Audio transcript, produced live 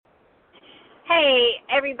Hey,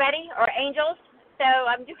 everybody, or angels. So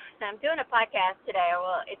I'm doing a podcast today.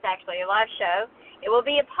 Well, it's actually a live show. It will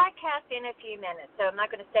be a podcast in a few minutes, so I'm not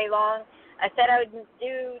going to stay long. I said I would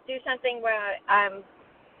do something where I'm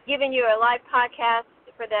giving you a live podcast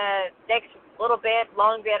for the next little bit,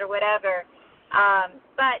 long bit, or whatever.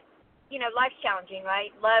 But life's challenging,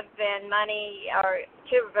 right? Love and money are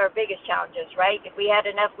two of our biggest challenges, right? If we had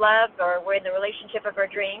enough love, or we're in the relationship of our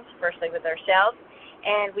dreams, firstly with ourselves,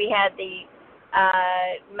 and we had the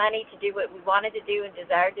money to do what we wanted to do and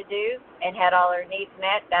desired to do and had all our needs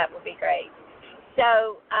met, that would be great.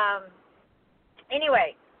 So,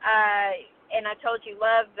 anyway, and I told you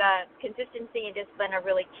love, consistency, and discipline are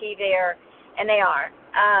really key there, and they are.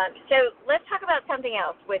 So let's talk about something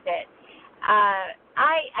else with it.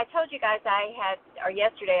 I told you guys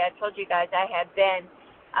yesterday I told you guys I had been,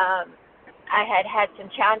 I had some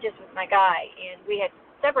challenges with my guy, and we had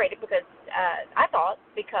separated because I thought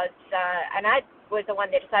and I was the one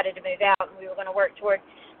that decided to move out, and we were going to work toward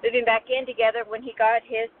moving back in together when he got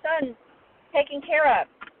his son taken care of.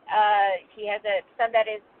 He has a son that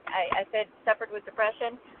is, I said, suffered with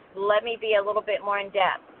depression. Let me be a little bit more in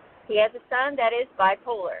depth. He has a son that is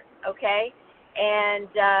bipolar, okay, and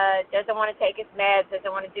doesn't want to take his meds,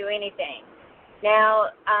 doesn't want to do anything.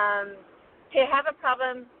 Now, to have a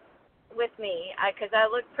problem with me, because I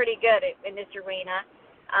look pretty good in this arena.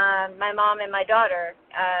 My mom and my daughter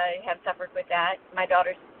have suffered with that. My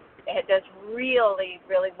daughter does really,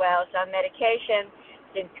 really well. She's on medication,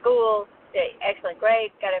 she's in school, excellent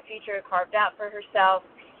grades, got a future carved out for herself,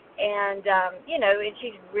 and and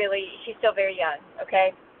she's still very young,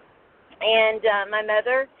 okay? And my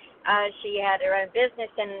mother, she had her own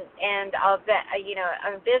business and all that,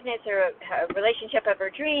 own business, her relationship of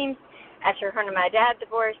her dreams after her and my dad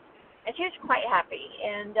divorced, and she was quite happy.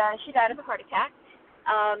 And she died of a heart attack.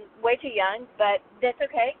 Way too young, but that's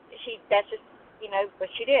okay. That's just, what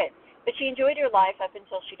she did. But she enjoyed her life up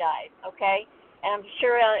until she died, okay? And I'm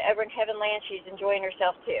sure over in Heaven Land she's enjoying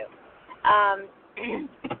herself too.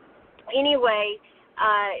 Anyway,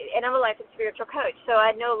 and I'm a life and spiritual coach, so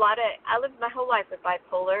I know I lived my whole life with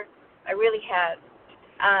bipolar. I really have,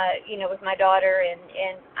 with my daughter,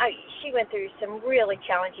 and she went through some really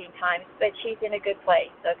challenging times, but she's in a good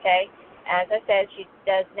place, okay? As I said, she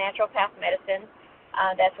does naturopath medicine.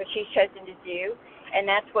 That's what she's chosen to do, and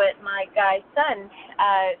that's what my guy's son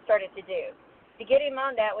started to do. To get him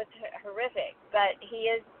on that was horrific, but he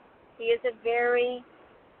is a very,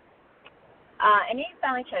 and he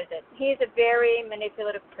finally chose it. He is a very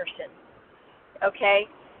manipulative person, okay?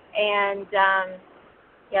 And,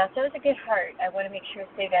 so it's a good heart. I want to make sure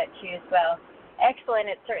to say that to you as well. Excellent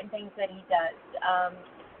at certain things that he does.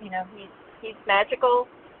 He's magical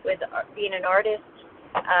with being an artist.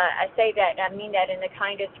 I say that, and I mean that in the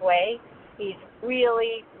kindest way. He's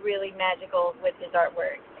really, really magical with his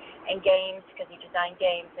artwork and games, because he designed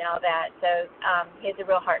games and all that. So he has a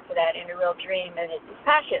real heart for that and a real dream, and it's his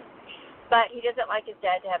passion. But he doesn't like his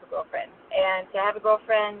dad to have a girlfriend. And to have a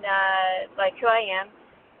girlfriend like who I am,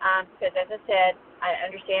 because as I said, I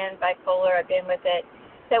understand bipolar. I've been with it.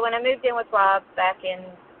 So when I moved in with Rob back in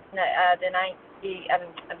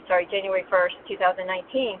January 1st,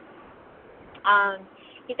 2019,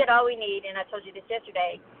 he said all we need, and I told you this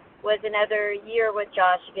yesterday, was another year with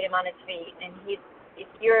Josh to get him on his feet. And it's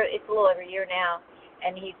a little over a year now,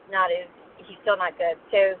 and he's still not good.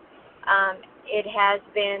 So it has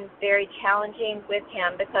been very challenging with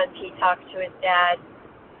him because he talks to his dad,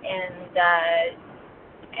 and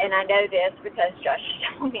I know this because Josh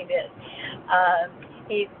told me this.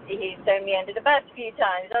 He's thrown me under the bus a few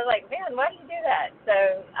times. I was like, man, why did you do that?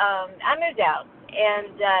 So I moved out,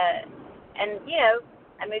 and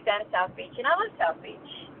I moved down to South Beach, and I love South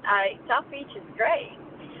Beach. South Beach is great.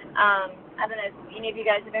 I don't know if any of you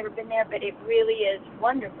guys have ever been there, but it really is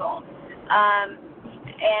wonderful.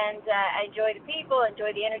 And I enjoy the people,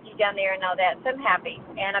 enjoy the energy down there and all that, so I'm happy.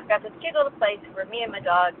 And I've got this cute little place for me and my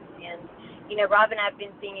dogs, and, Rob and I have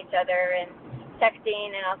been seeing each other and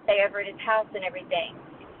texting, and I'll stay over at his house and everything.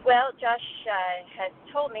 Well, Josh has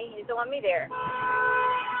told me he doesn't want me there.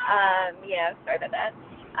 Sorry about that.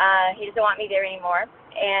 He doesn't want me there anymore,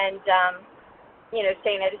 and,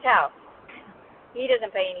 staying at his house. He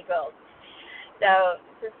doesn't pay any bills. So,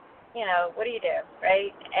 just, what do you do,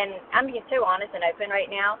 right? And I'm being so honest and open right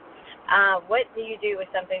now. What do you do with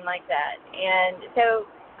something like that? And so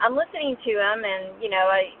I'm listening to him, and,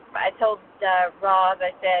 I told Rob,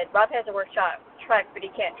 I said, Rob has a workshop truck, but he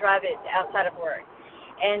can't drive it outside of work.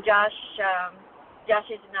 And Josh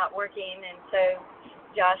is not working, and so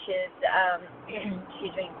Josh is,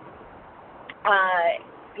 excuse me,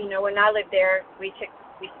 when I lived there, we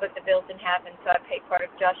split the bills in half, and so I paid part of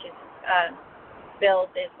Josh's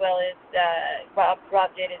bills as well as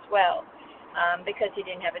Rob did as well, because he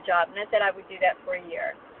didn't have a job. And I said I would do that for a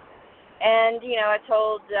year. And, I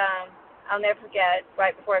told, I'll never forget,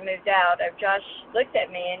 right before I moved out, Josh looked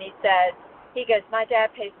at me and he goes, my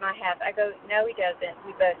dad pays my half. I go, no, he doesn't.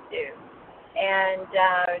 We both do. And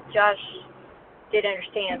Josh didn't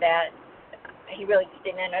understand that. He really just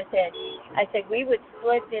didn't. And I said, we would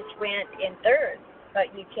split this rent in thirds,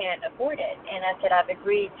 but you can't afford it. And I said, I've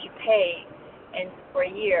agreed to pay for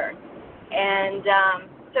a year. And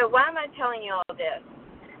so why am I telling you all this?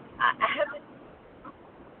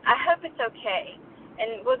 I hope it's okay.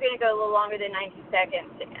 And we're going to go a little longer than 90 seconds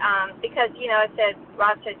because,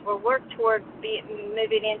 Rob says we'll work toward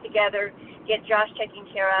moving in together, get Josh taken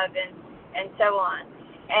care of, and so on.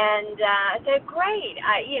 And I said, great.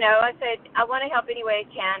 I said, I want to help any way I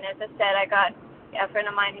can. As I said, I got a friend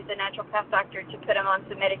of mine who's a naturopath doctor to put him on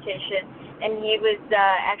some medication, and he was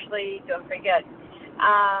actually doing pretty good.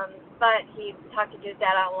 But he talked to his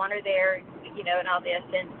dad. I want her there, and all this.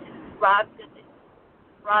 And Rob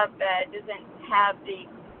doesn't have the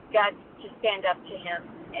guts to stand up to him.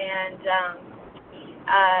 And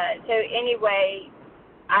so anyway,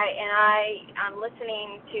 I'm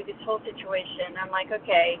listening to this whole situation. I'm like,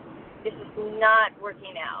 okay, this is not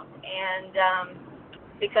working out. And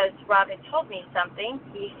because Rob had told me something,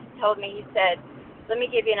 he said, let me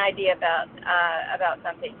give you an idea about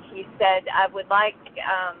something. He said, I would like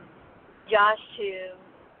Josh to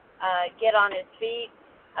get on his feet.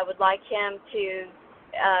 I would like him to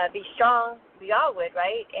be strong. We all would,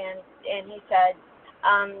 right? And he said,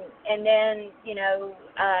 and then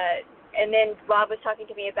Rob was talking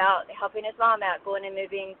to me about helping his mom out, going and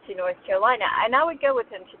moving to North Carolina. And I would go with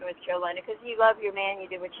him to North Carolina because you love your man, you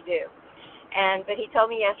do what you do. But he told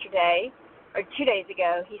me yesterday, or 2 days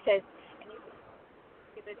ago, he says,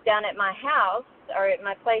 he was down at my house, or at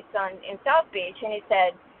my place in South Beach, and he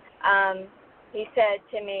said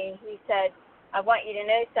to me, I want you to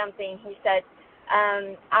know something. He said,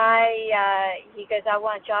 he goes, I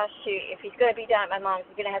want Josh to, if he's going to be down at my mom's,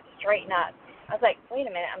 he's going to have to straighten up. I was like, wait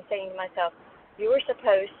a minute. I'm saying to myself, you're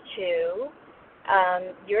supposed to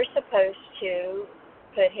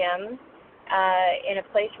put him in a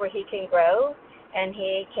place where he can grow and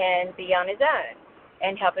he can be on his own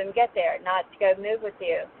and help him get there, not to go move with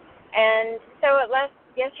you. And so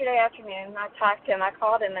yesterday afternoon, I talked to him. I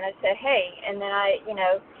called him and I said, hey, and then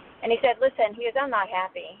and he said, listen, he goes, I'm not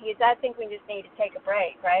happy. He goes, I think we just need to take a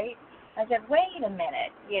break, right? I said, wait a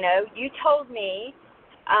minute. You told me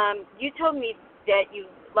that you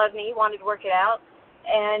loved me, wanted to work it out.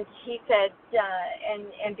 And he said,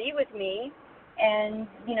 and be with me. And,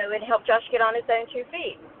 it helped Josh get on his own 2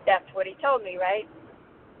 feet. That's what he told me, right?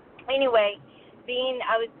 Anyway,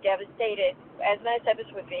 I was devastated, as most of us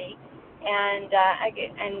would be. And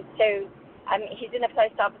so he's in a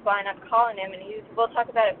post office line. I'm calling him, and we'll talk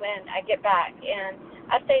about it when I get back. And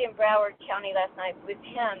I stayed in Broward County last night with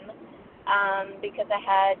him because I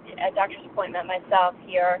had a doctor's appointment myself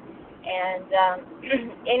here. And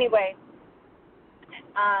anyway,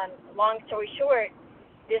 long story short,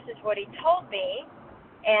 this is what he told me.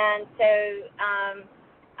 And so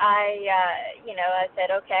I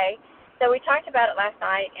said, okay. So we talked about it last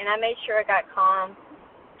night, and I made sure I got calm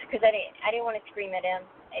because I didn't want to scream at him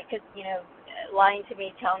because, lying to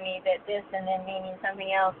me, telling me that this and then meaning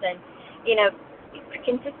something else. And,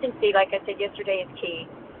 consistency, like I said yesterday, is key.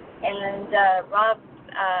 And Rob's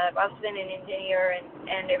been an engineer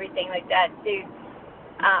and everything like that, too.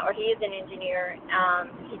 Or he is an engineer.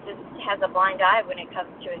 He just has a blind eye when it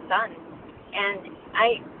comes to his son. And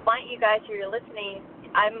I want you guys who are listening,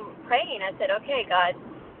 I'm praying. I said, okay, God,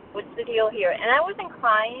 what's the deal here? And I wasn't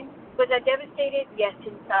crying. Was I devastated? Yes,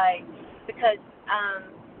 inside. Because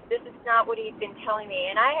this is not what he'd been telling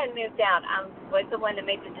me. And I had moved out. I was the one that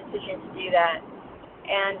made the decision to do that.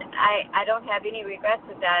 And I don't have any regrets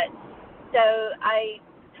with that. So I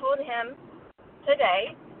told him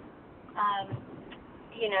today, I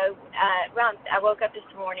woke up this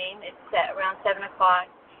morning. It's around 7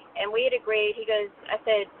 o'clock. And we had agreed. He goes, I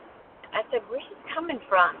said, where's this coming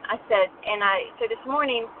from? I said, so this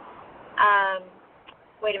morning,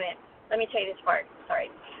 wait a minute. Let me tell you this part.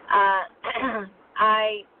 Sorry.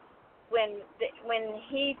 When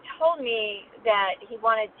he told me that he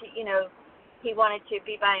wanted to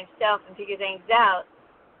be by himself and figure things out,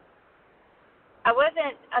 I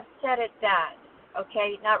wasn't upset at that,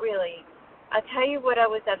 okay? Not really. I'll tell you what I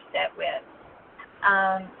was upset with.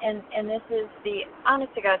 And this is the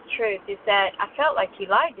honest to God's truth, is that I felt like he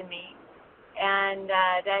lied to me and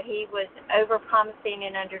that he was over-promising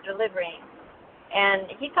and under-delivering.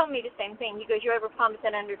 And he told me the same thing. He goes, you over-promise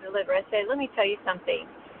and under-deliver. I said, let me tell you something.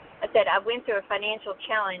 I said, I went through a financial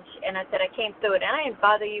challenge, and I said, I came through it, and I didn't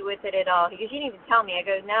bother you with it at all. He goes, you didn't even tell me. I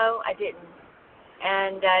go, no, I didn't.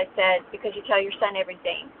 And I said, because you tell your son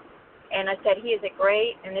everything. And I said, he is a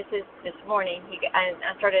great, and this is this morning, I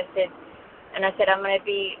said, I'm going to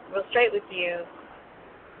be real straight with you.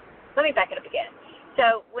 Let me back it up again.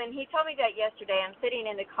 So when he told me that yesterday, I'm sitting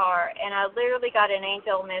in the car, and I literally got an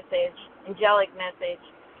angelic message,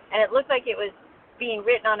 and it looked like it was being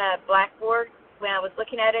written on a blackboard when I was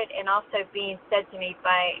looking at it, and also being said to me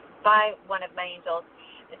by one of my angels.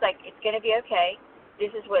 It's like, it's going to be okay.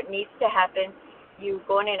 This is what needs to happen. You're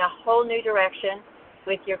going in a whole new direction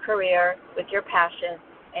with your career, with your passion,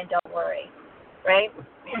 and don't worry, right?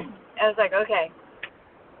 I was like, okay.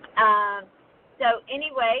 So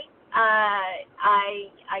anyway,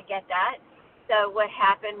 I get that. So what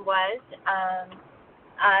happened was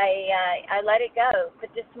I let it go.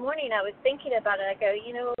 But this morning I was thinking about it. I go,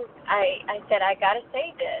 I said, I got to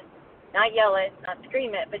say this. Not yell it, not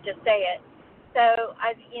scream it, but just say it. So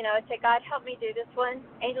I said, God, help me do this one.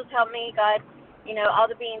 Angels, help me. God, all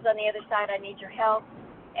the beings on the other side, I need your help.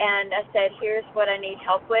 And I said, here's what I need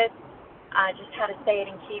help with. Just how to say it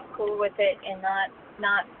and keep cool with it and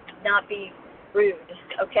not be rude,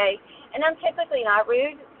 okay? And I'm typically not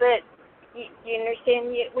rude, but you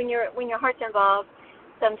understand when your heart's involved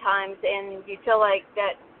sometimes and you feel like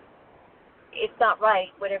that it's not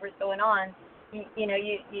right, whatever's going on, you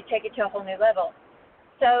take it to a whole new level.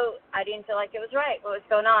 So I didn't feel like it was right, what was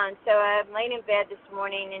going on. So I'm laying in bed this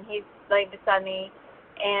morning, and he's laying beside me,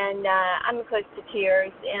 and I'm close to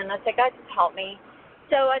tears. And I said, God, just help me.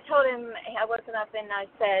 So I told him, I woke him up, and I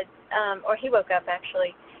said, or he woke up,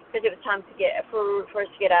 actually, because it was time for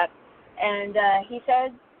us to get up. And he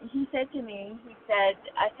said to me,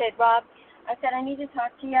 I said, Rob, I said, I need to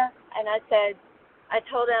talk to you. And I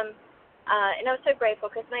told him, and I was so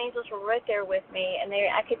grateful because my angels were right there with me, and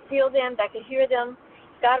I could feel them, I could hear them.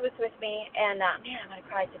 God was with me, and man, I'm going to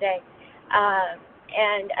cry today.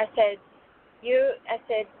 And I said,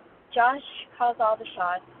 Josh calls all the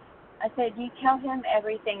shots. I said, you tell him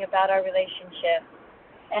everything about our relationship.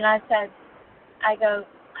 And I said, I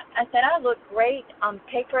look great on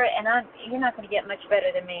paper, and you're not going to get much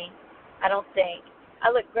better than me, I don't think.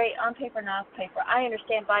 I look great on paper, not off paper. I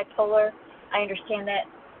understand bipolar. I understand that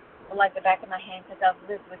like the back of my hand because I've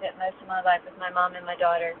lived with it most of my life with my mom and my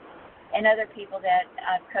daughter and other people that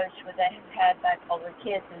I've coached with that have had bipolar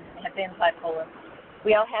kids and have been bipolar.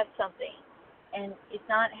 We all have something. And it's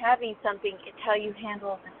not having something, it's how you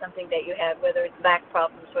handle something that you have, whether it's back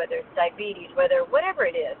problems, whether it's diabetes, whatever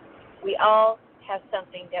it is. We all have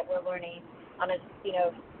something that we're learning on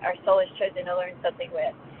our soul is chosen to learn something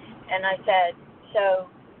with. And I said, so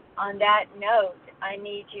on that note, I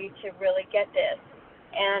need you to really get this.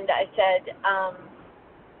 And I said,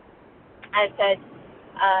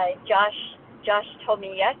 Josh told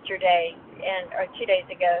me yesterday or 2 days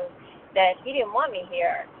ago that he didn't want me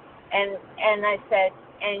here. And I said,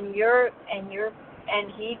 and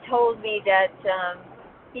he told me that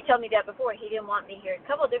before he didn't want me here a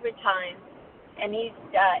couple of different times, and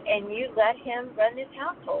and you let him run this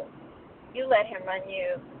household, you let him run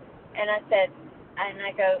you, and I said, and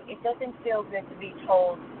I go, it doesn't feel good to be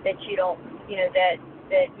told that you don't,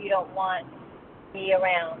 that you don't want me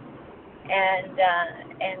around, and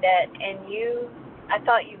I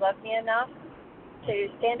thought you loved me enough to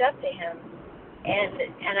stand up to him.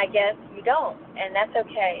 And I guess you don't, and that's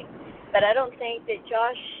okay. But I don't think that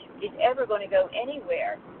Josh is ever going to go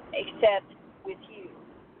anywhere except with you.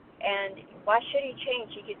 And why should he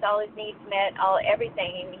change? He gets all his needs met,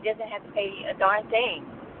 everything, and he doesn't have to pay a darn thing.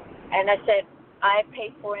 And I said, I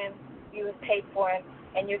paid for him, you have paid for him,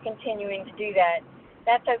 and you're continuing to do that.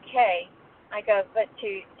 That's okay. I go, but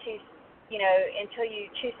until you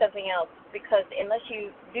choose something else, because unless you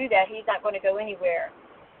do that, he's not going to go anywhere.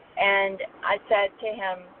 And I said to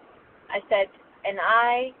him, and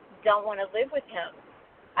I don't want to live with him.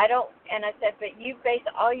 And I said, but you base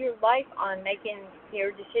all your life on making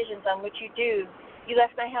your decisions on what you do. You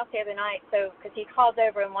left my house the other night, because he called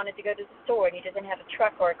over and wanted to go to the store, and he doesn't have a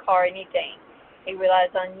truck or a car or anything. He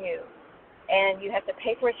relies on you. And you have to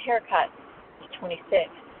pay for his haircut. He's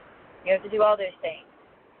 26. You have to do all those things.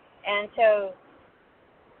 And so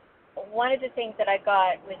one of the things that I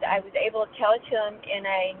got was I was able to tell it to him in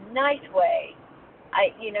a nice way,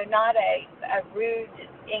 not a rude,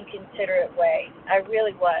 inconsiderate way. I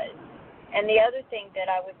really was. And the other thing that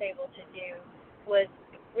I was able to do was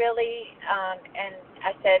really, and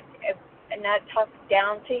I said, not talk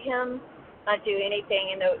down to him, not do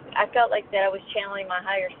anything. And I felt like that I was channeling my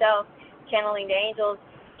higher self, channeling the angels,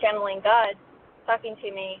 channeling God, talking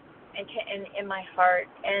to me. and in my heart,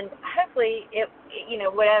 and hopefully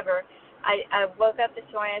whatever. I woke up this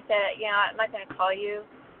morning and said, I'm not going to call you,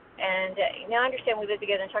 and I understand we live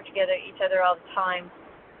together and talk together each other all the time,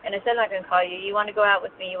 and I said I'm not going to call you. You want to go out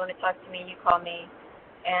with me? You want to talk to me? You call me,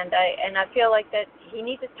 and I feel like that he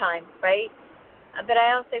needs his time, right? But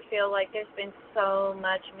I also feel like there's been so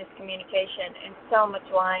much miscommunication and so much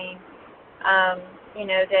lying,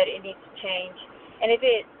 that it needs to change. And if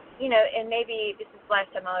it, and maybe this is the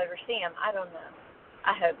last time I'll ever see him, I don't know.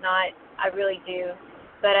 I hope not. I really do.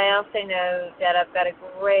 But I also know that I've got a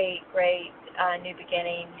great, great new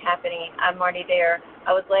beginning happening. I'm already there.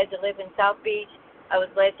 I was led to live in South Beach. I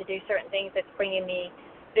was led to do certain things that's bringing me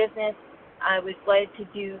business. I was led to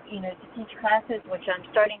do, to teach classes, which I'm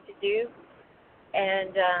starting to do.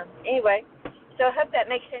 And anyway, so I hope that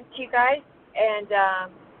makes sense to you guys. And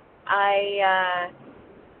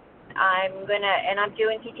I'm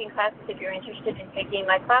doing teaching classes if you're interested in taking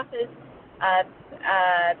my classes,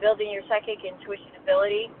 building your psychic intuition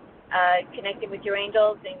ability, connecting with your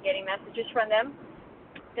angels and getting messages from them.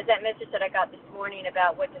 Because that message that I got this morning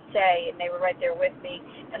about what to say, and they were right there with me,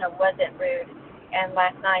 and it wasn't rude. And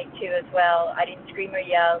last night, too, as well, I didn't scream or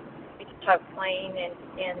yell. We just talked plain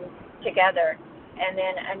and together. And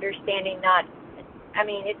then understanding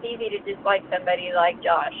it's easy to dislike somebody like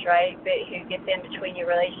Josh, right, but who gets in between your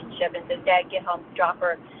relationship and says, Dad, get home, drop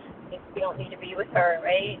her. You don't need to be with her,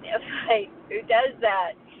 right? It's like, who does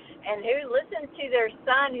that? And who listens to their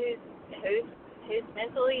son who's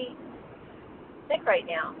mentally sick right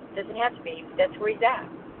now? Doesn't have to be. That's where he's at.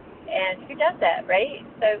 And who does that, right?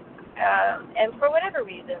 So, and for whatever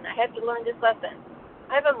reason, I have to learn this lesson.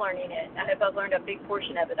 I hope I'm learning it. I hope I've learned a big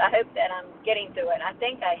portion of it. I hope that I'm getting through it. I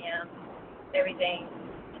think I am. Everything.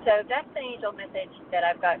 So that's the angel message that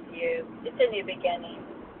I've got for you. It's a new beginning.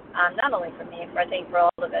 Not only for me, but I think for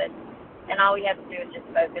all of us. And all we have to do is just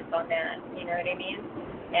focus on that. You know what I mean?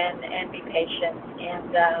 And be patient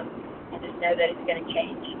and just know that it's going to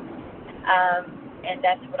change. And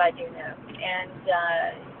that's what I do know. And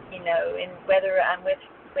and whether I'm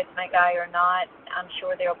with my guy or not, I'm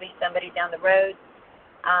sure there'll be somebody down the road.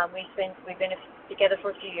 We've been together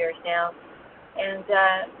for a few years now, and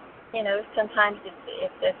sometimes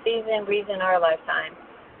it's a season, reason, or a lifetime,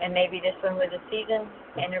 and maybe this one was a season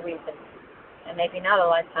and a reason, and maybe not a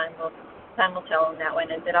lifetime. Time will tell on that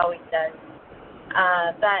one, as it always does.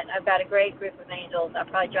 But I've got a great group of angels. I'll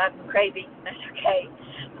probably drive them crazy. That's okay.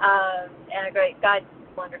 And a great God's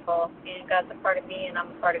wonderful, and God's a part of me, and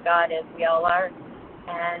I'm a part of God, as we all are.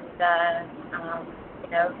 And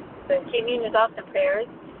so keep me in your thoughts and prayers.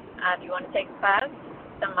 If you want to take a class,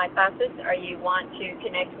 some of my classes, or you want to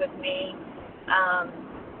connect with me,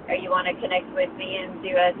 or you want to connect with me and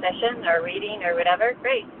do a session or reading or whatever,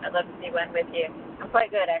 great. I'd love to do one with you. I'm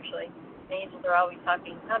quite good, actually. The angels are always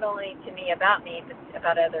talking not only to me, but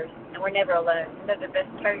about others. And we're never alone. That's the best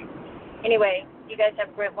part. Anyway, you guys have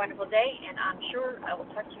a great, wonderful day, and I'm sure I will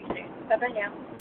talk to you soon. Bye-bye now.